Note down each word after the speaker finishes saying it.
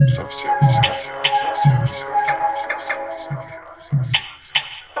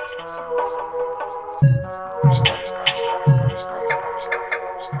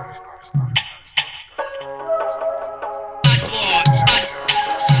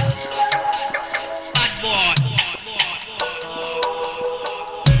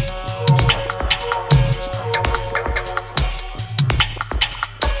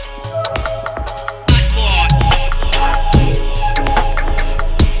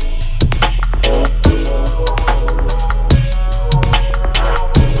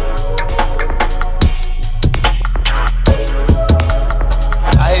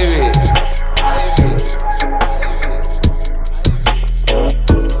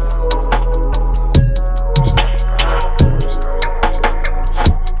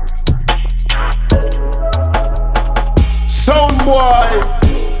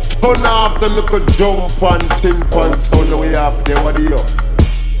Turn off the little jump and timpan sound we have there. What do you?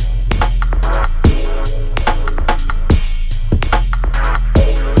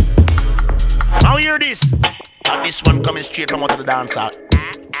 Now hear this. Now this one coming straight from out of the dance hall.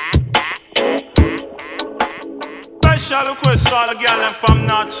 Special request to all the girls and from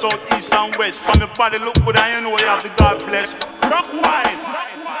north, south, east and west. From your body look good and you know you have the God bless. Rock wine.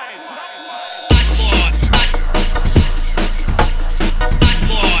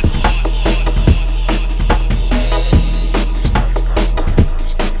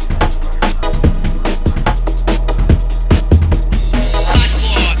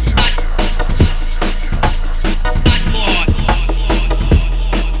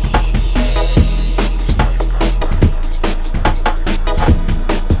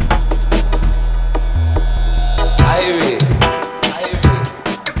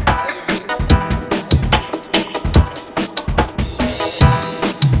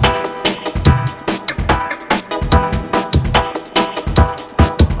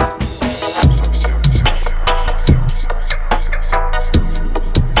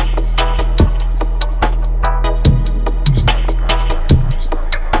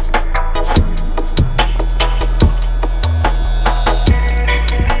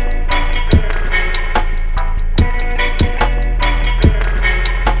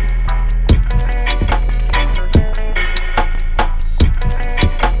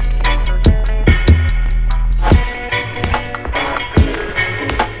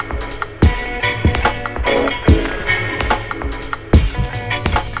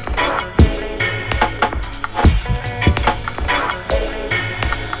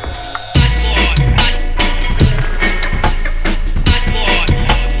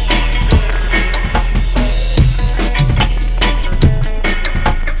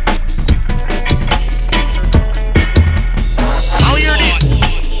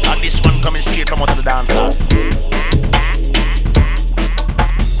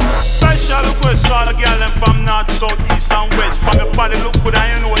 Special request to all the girls and from north, south, east and west. From your body look good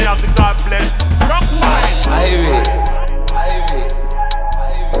and you know you have the God bless. Rock wine.